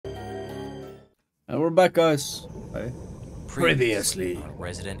And we're back, guys. Hey. Previously.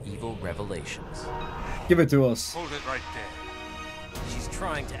 Resident Evil Revelations. Give it to us. Hold it right there. She's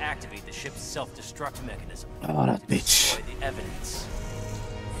trying to activate the ship's self-destruct mechanism. Oh, that bitch. Destroy the evidence.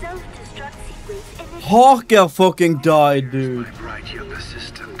 Self-destruct sequence initiated. Hawker fucking died, dude. My bright young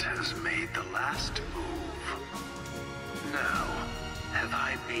assistant has made the last move. Now, have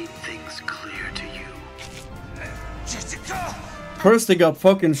I made things clear to you? Jessica! First they got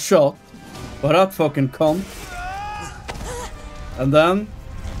fucking shot by that fucking cunt. And then...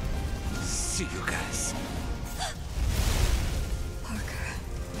 See you guys.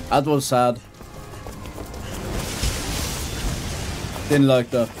 that was sad. Didn't like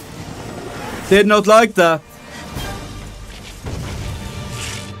that. Did not like that.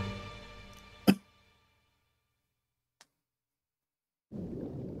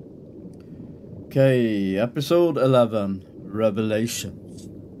 Okay, episode 11, Revelations.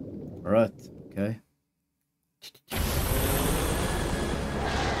 Alright, okay.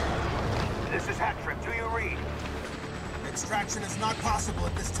 This is Hat-Trick. Do you read? Extraction is not possible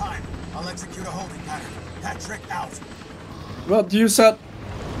at this time. I'll execute a holding pattern. Hat-Trick out. What you said?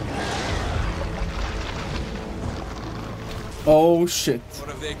 Oh shit. What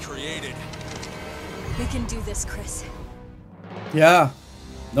have they created? We can do this, Chris. Yeah.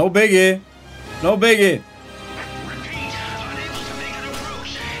 No biggie. No biggie.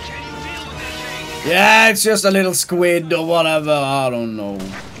 Yeah, it's just a little squid or whatever. I don't know.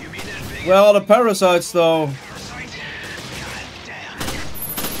 Where are the parasites though?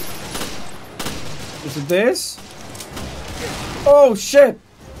 Is it this? Oh shit!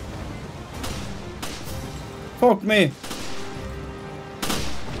 Fuck me.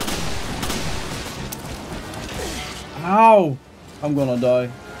 Ow! I'm gonna die.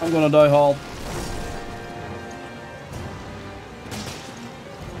 I'm gonna die hard.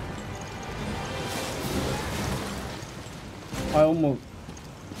 I almost...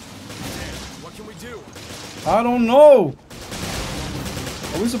 What can we do? I don't know!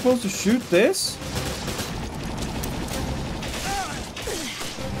 Are we supposed to shoot this?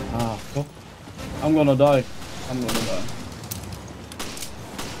 Ah, fuck. I'm gonna die. I'm gonna die.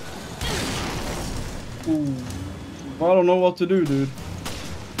 Ooh. I don't know what to do, dude.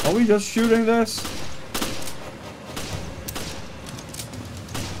 Are we just shooting this?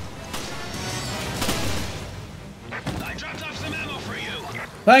 I dropped off some ammo for you.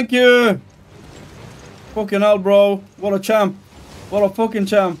 Thank you! Fucking hell, bro. What a champ. What a fucking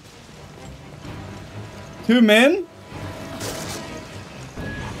champ. 2 men?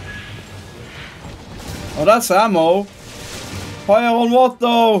 Oh, that's ammo. Fire on what,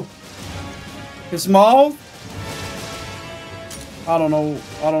 though? His mouth? I don't know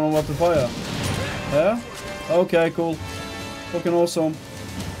what to fire. Yeah? Okay, cool. Fucking awesome.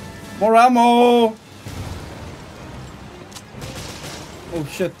 More ammo! Oh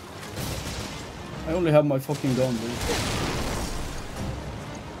shit. I only have my fucking gun, dude.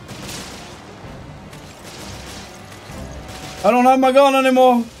 I don't have my gun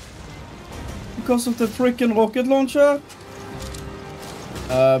anymore! Because of the freaking rocket launcher?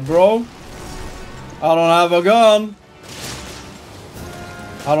 Bro? I don't have a gun!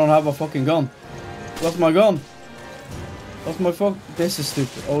 I don't have a fucking gun. Where's my gun? Where's my fuck? This is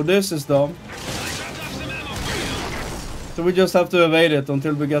stupid. Oh, this is dumb. So we just have to evade it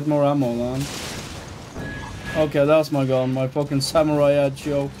until we get more ammo, man. Okay, that's my gun. My fucking samurai edge,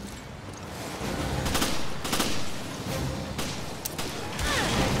 yo.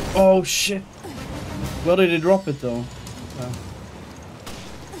 Oh, shit. Where did he drop it, though?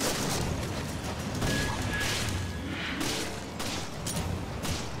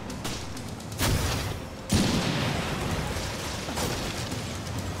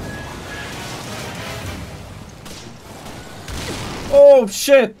 Oh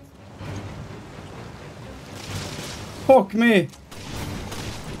shit! Fuck me!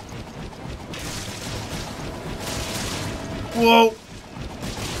 Whoa!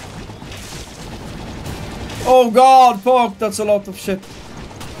 Oh god, fuck! That's a lot of shit.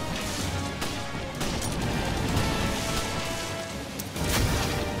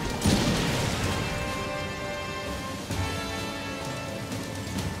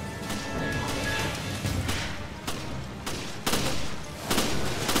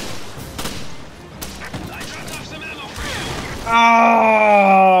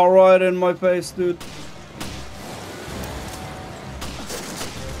 Ah, right in my face, dude.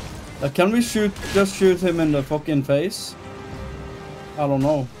 Can we just shoot him in the fucking face? I don't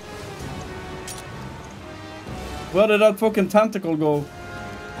know. Where did that fucking tentacle go?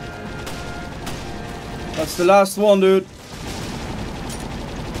 That's the last one, dude.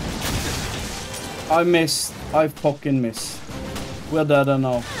 I missed. I fucking missed. We're dead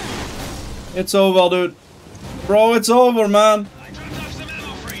now. It's over, dude. Bro, it's over, man.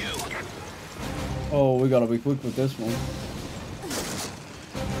 Oh, we gotta be quick with this one.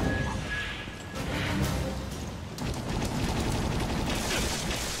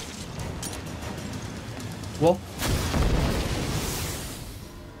 What?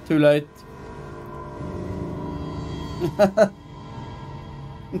 Too late.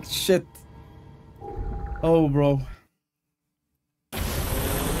 Shit. Oh, bro.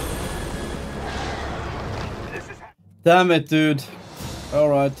 Damn it, dude.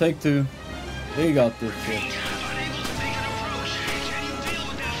 Alright, take two. We got this shit.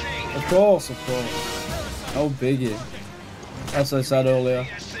 Of course, of course. No biggie. As I said earlier.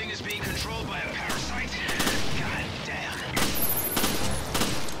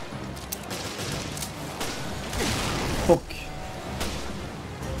 Fuck.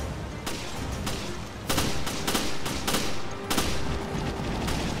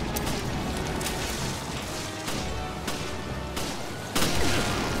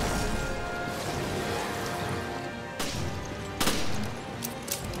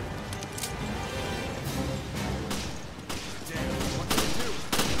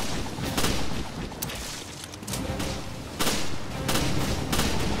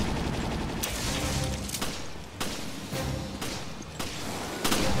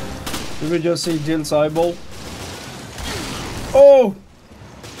 Did we just see Jill's eyeball? Oh!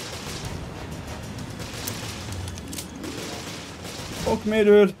 Fuck me,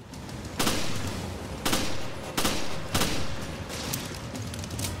 dude.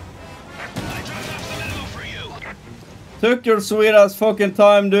 Took your sweet ass fucking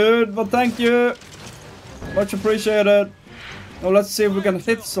time, dude, but thank you. Much appreciated. Now let's see if we can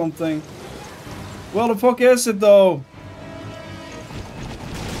hit something. Where the fuck is it though?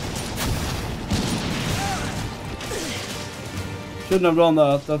 Shouldn't have done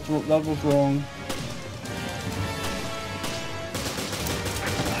that. That was wrong.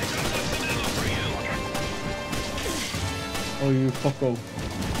 Oh, you fucko.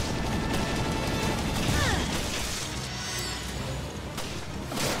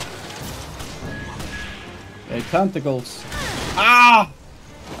 Hey, tentacles. Ah!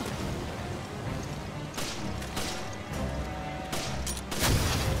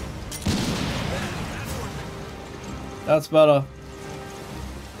 That's better.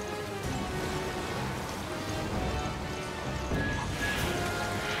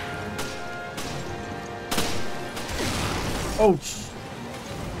 Ouch.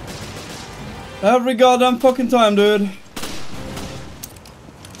 Every goddamn fucking time, dude.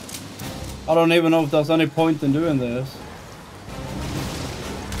 I don't even know if there's any point in doing this.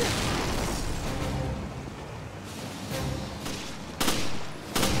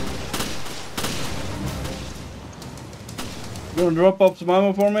 You gonna drop up some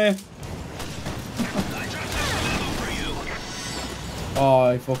ammo for me?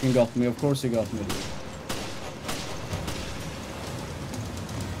 Oh, he fucking got me. Of course he got me, dude.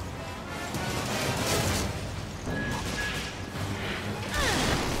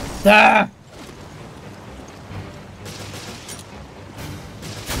 Ah!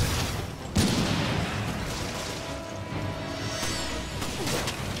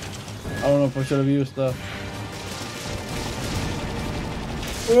 I don't know if I should have used that.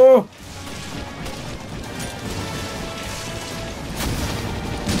 Oh!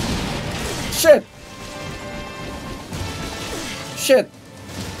 Shit! Shit!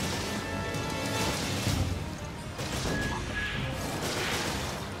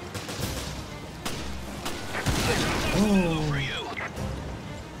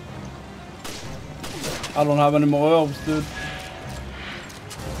 I don't have any more herbs, dude.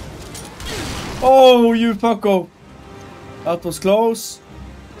 Oh, you fucko! That was close.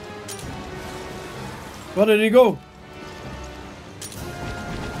 Where did he go?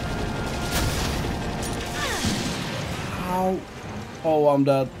 Ow. Oh, I'm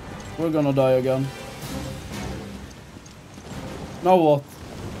dead. We're gonna die again. Now what?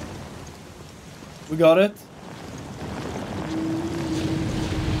 We got it? Is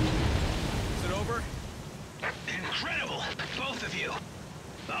it over? Incredible, both of you.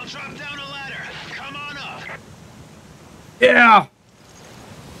 I'll drop down a ladder. Come on up. Yeah!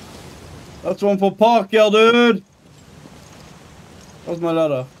 That's one for Parker, dude! Where's my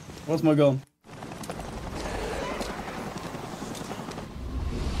ladder? Where's my gun?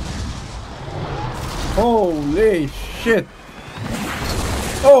 Holy shit!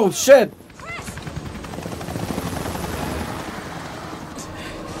 Oh shit!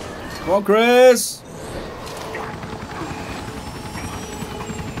 Come on, Chris!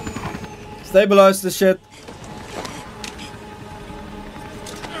 Stabilize the shit.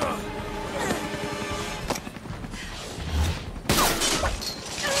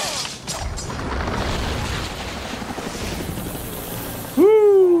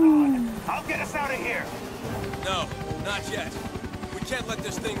 Woo! I'll get us out of here. No, not yet. We can't let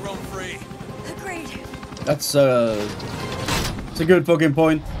this thing roam free. Agreed. That's it's a good fucking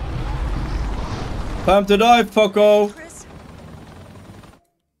point. Time to die, fucko. Chris,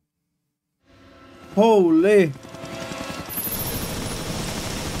 Holy. Can't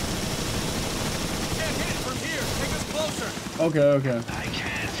hit it from here. Take us closer. Okay, okay. I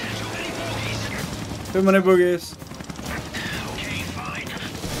can't. Too many bogies. Too many boogies. Okay, fine.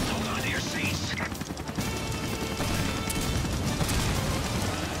 Hold on to your seats.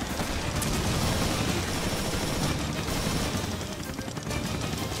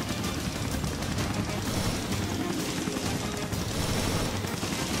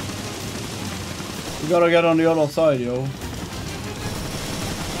 You gotta get on the other side, yo.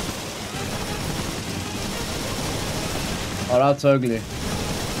 Oh, that's ugly.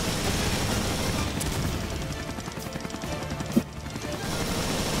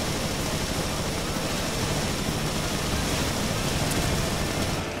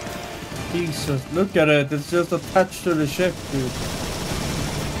 Jesus, look at it. It's just attached to the ship, dude.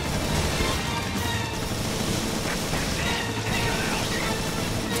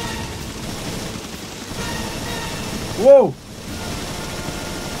 Whoa!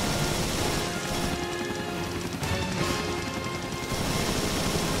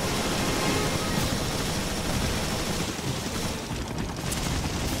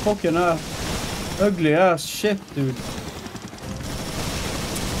 Fucking ugly ass shit, dude.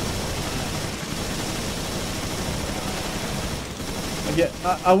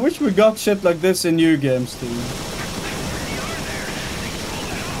 I wish we got shit like this in new games, dude.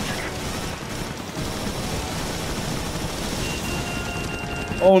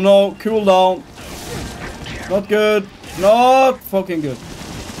 Oh no, cool down. Not good. Not fucking good.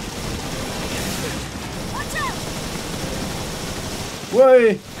 watch out!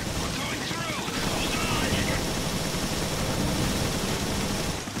 Way.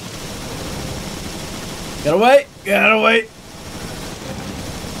 Get away! Get away!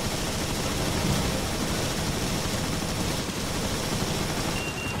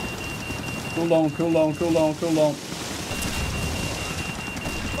 Cool down, cool down, cool down, cool down.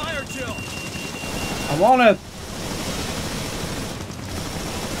 Fire chill. I'm on it!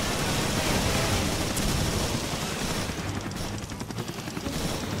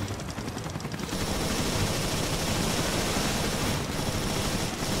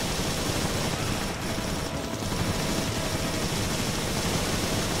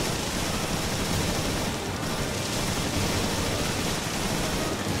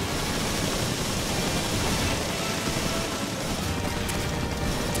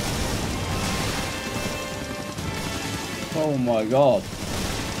 Oh my god.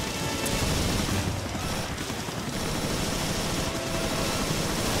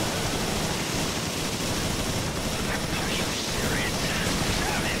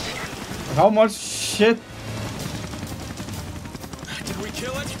 How much shit? Did we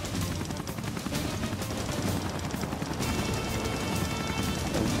kill it?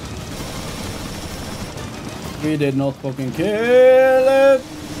 We did not fucking kill it!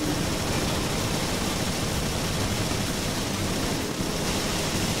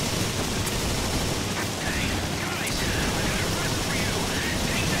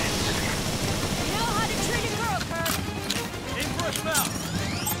 You know how to treat a girl, Kirk. Aim for its mouth.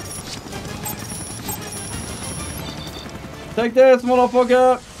 Take this,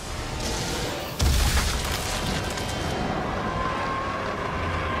 motherfucker!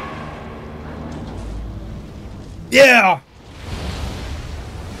 Yeah!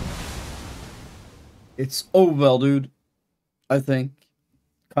 It's over, dude. I think.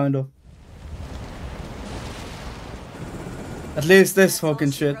 Kind of. At least this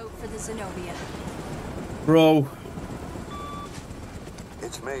fucking shit. Wrote for the Zenobia. Bro.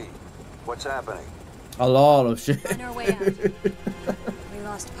 It's me. What's happening? A lot of shit. On our way out. We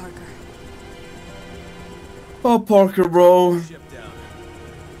lost Parker. Oh, Parker, bro. Ship down.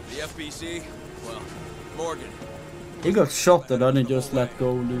 The FBC? Well, Morgan. He got shot and then he just let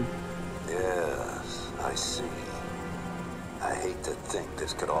go, dude. Yes, I see. I hate to think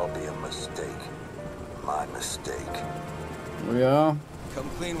this could all be a mistake. My mistake. Yeah. Come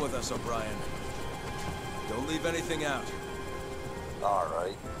clean with us, O'Brien. Don't leave anything out. All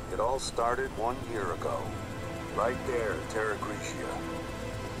right. It all started 1 year ago. Right there in Terra Grigia.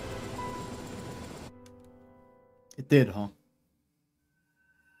 It did, huh?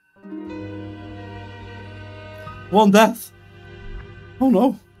 One death. Oh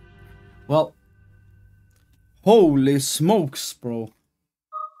no. Well. Holy smokes, bro.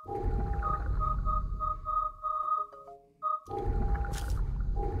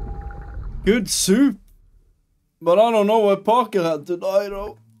 Good soup. But I don't know what Parker had to die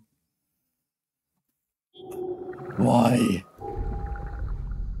though. Why?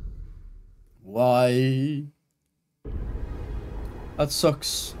 Why? That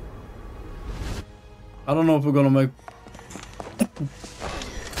sucks. I don't know if we're gonna make...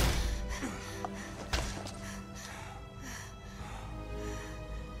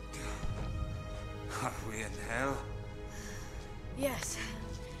 Are we in hell? Yes.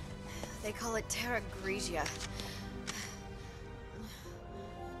 They call it Terra Grigia.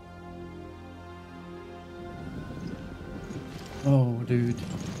 Oh, dude.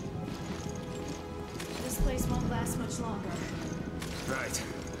 This place won't last much longer. Right.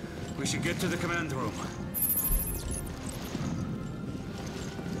 We should get to the command room.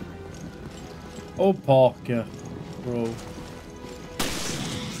 Oh, Parker, bro. There's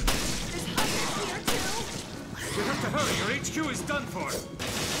hunters here too. You have to hurry. Your HQ is done for.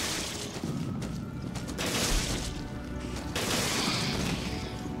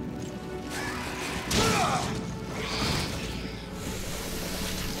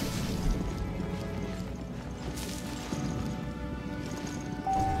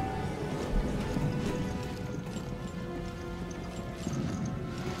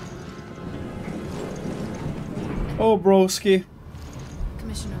 Oh, broski.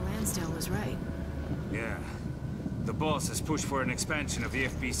 Commissioner Lansdale was right. Yeah. The boss has pushed for an expansion of the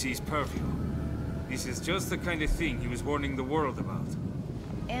FBC's purview. This is just the kind of thing he was warning the world about.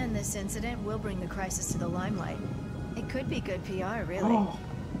 And this incident will bring the crisis to the limelight. It could be good PR, really. Oh.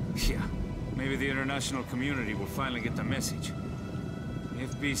 Yeah. Maybe the international community will finally get the message. The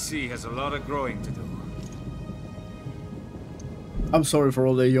FBC has a lot of growing to do. I'm sorry for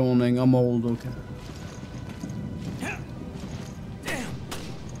all the yawning. I'm old, okay.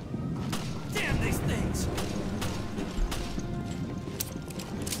 Damn these things!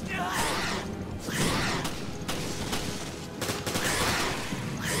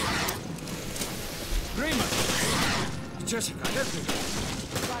 Raymond! Jessica, help me!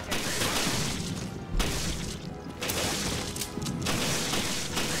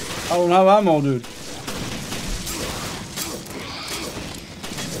 I don't have ammo, dude.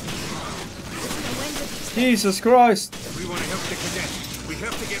 Jesus Christ! We want to help the cadet. We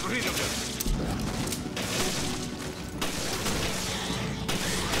have to get rid of them.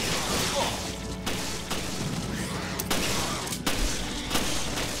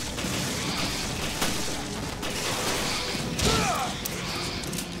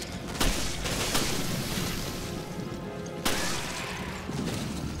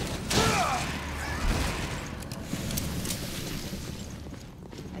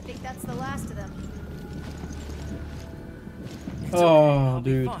 I think that's the last of them. Oh,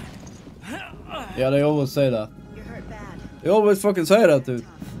 dude. Yeah, they always say that. You're hurt bad. They always fucking say that, dude.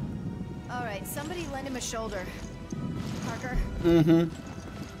 Alright, somebody lend him a shoulder. Parker? Mm-hmm.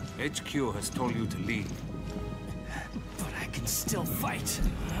 HQ has told you to leave. But I can still fight.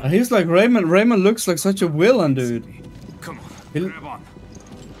 And he's like Raymond. Raymond looks like such a villain, dude. Come on, He'll- grab on.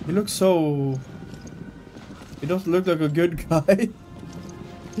 He looks so... He doesn't look like a good guy.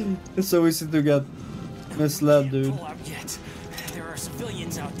 It's so easy to get misled, dude. Pull out yet. There are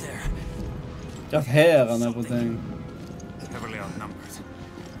civilians out there. Got hair and everything. Heavily outnumbered.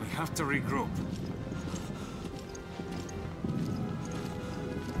 We have to regroup.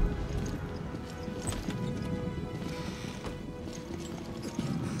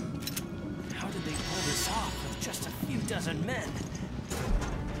 How did they pull this off with just a few dozen men?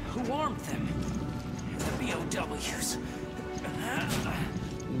 Who armed them? The BOWs.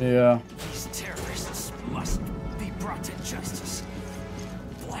 Yeah. These terrorists must be brought to justice.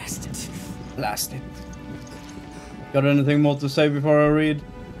 Blast it. Blast it. Got anything more to say before I read?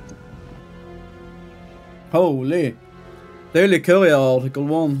 Holy. Daily Courier, Article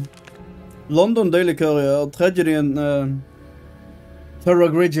 1. London Daily Courier, Tragedy in Terra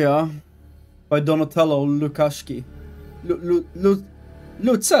Grigia by Donatello Lukaschki.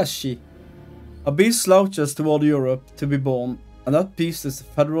 Luzashi. A beast slouches toward Europe to be born, and that beast is the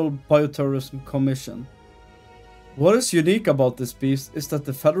Federal Biotourism Commission. What is unique about this beast is that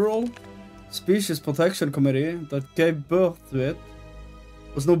the Federal Species Protection Committee that gave birth to it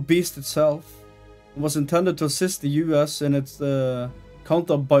was no beast itself, and was intended to assist the US in its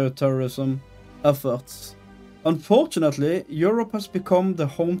counter-biotourism efforts. Unfortunately, Europe has become the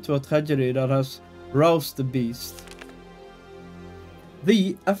home to a tragedy that has roused the beast.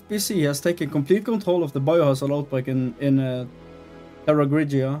 The FBC has taken complete control of the biohazard outbreak in Terra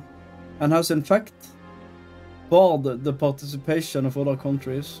Grigia, and has in fact barred the participation of other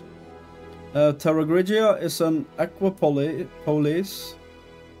countries. Terra Grigia is an aquapolis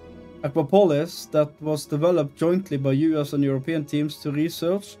that was developed jointly by US and European teams to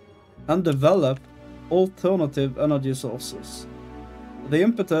research and develop alternative energy sources. The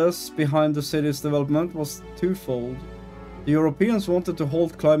impetus behind the city's development was twofold. The Europeans wanted to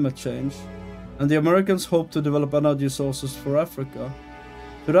halt climate change, and the Americans hoped to develop energy sources for Africa.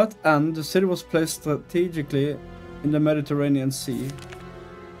 To that end, the city was placed strategically in the Mediterranean Sea.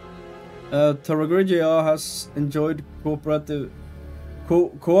 Terra Grigia has enjoyed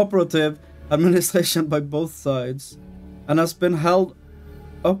cooperative administration by both sides, and has been held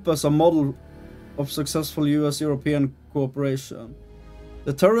up as a model of successful US-European cooperation.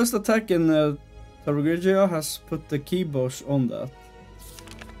 The terrorist attack in Terra Grigia has put the kibosh on that.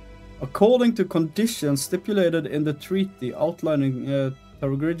 According to conditions stipulated in the treaty outlining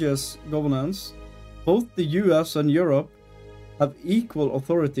Terra Grigia's governance, both the US and Europe have equal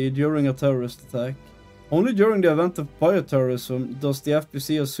authority during a terrorist attack. Only during the event of bioterrorism does the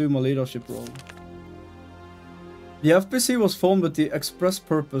FBC assume a leadership role. The FBC was formed with the express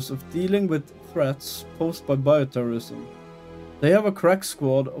purpose of dealing with threats posed by bioterrorism. They have a crack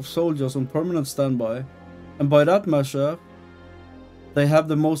squad of soldiers on permanent standby, and by that measure, they have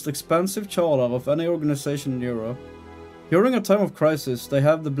the most expansive charter of any organization in Europe. During a time of crisis, they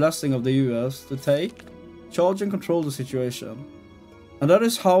have the blessing of the US to take charge and control the situation. And that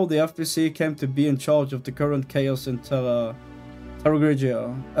is how the FBC came to be in charge of the current chaos in Terra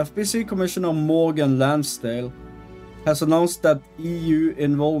Grigia. FBC Commissioner Morgan Lansdale has announced that EU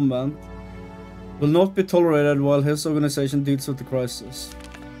involvement will not be tolerated while his organization deals with the crisis.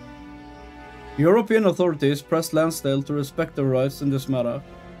 European authorities pressed Lansdale to respect their rights in this matter,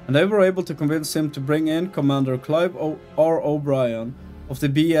 and they were able to convince him to bring in Commander Clive R. O'Brien of the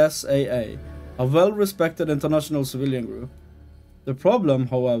BSAA, a well-respected international civilian group. The problem,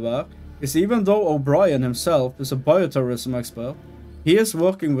 however, is even though O'Brien himself is a bioterrorism expert, he is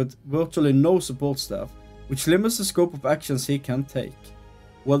working with virtually no support staff, which limits the scope of actions he can take.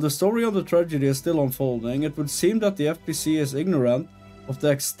 While the story of the tragedy is still unfolding, it would seem that the FBC is ignorant of the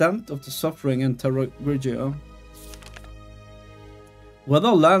extent of the suffering in Terra Grigia.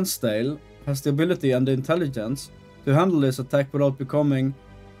 Whether Lansdale has the ability and the intelligence to handle this attack without becoming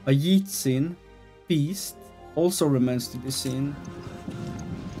a Yeetsin beast also remains to be seen.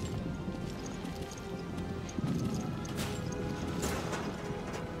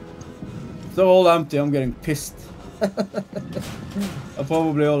 They're all empty, I'm getting pissed. They're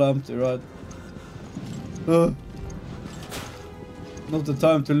probably all empty, right? Not the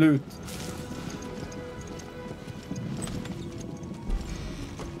time to loot.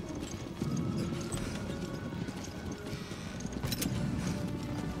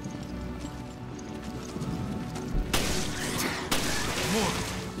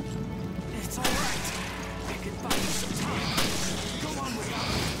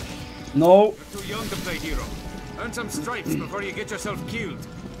 No. You're too young to play hero. Earn some stripes before you get yourself killed.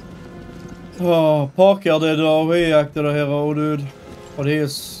 Oh, Parker did he acted a hero, dude. But he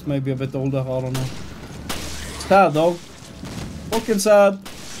is maybe a bit older, I don't know. Sad though. Fucking sad.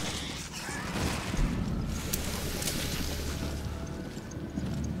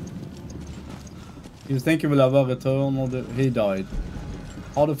 You think he will have a return or he died?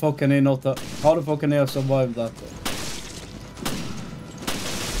 How the fuck can he not how the fuck can he have survived that?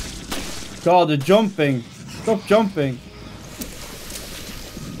 God, the jumping! Stop jumping!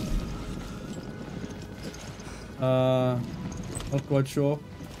 Not quite sure.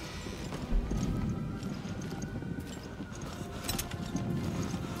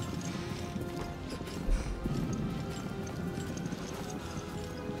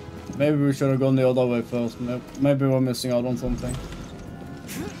 Maybe we should have gone the other way first. Maybe we're missing out on something.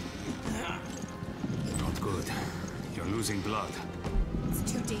 Not good. You're losing blood.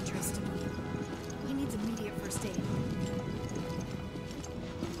 It's too dangerous to move. He needs immediate first aid.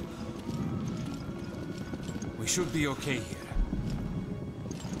 We should be okay here.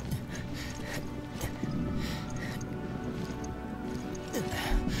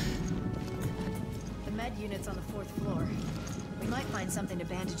 The med unit's on the 4th floor. We might find something to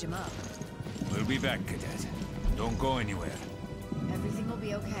bandage him up. We'll be back, Cadet. Don't go anywhere. Everything will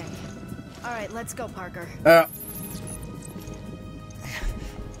be okay. All right, let's go, Parker.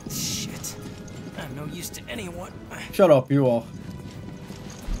 Shit. I'm no use to anyone. Shut up, you are.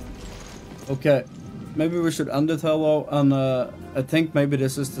 Okay. Maybe we should end it, hello, and I think maybe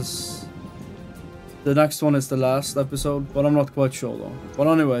this is this. the next one is the last episode, but I'm not quite sure though. But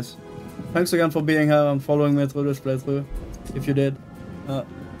anyways, thanks again for being here and following me through this playthrough, if you did.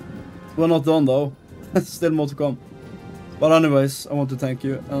 We're not done though, still more to come. But anyways, I want to thank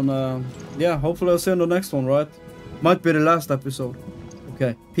you, and yeah, hopefully I'll see you in the next one, right? Might be the last episode.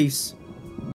 Okay, peace.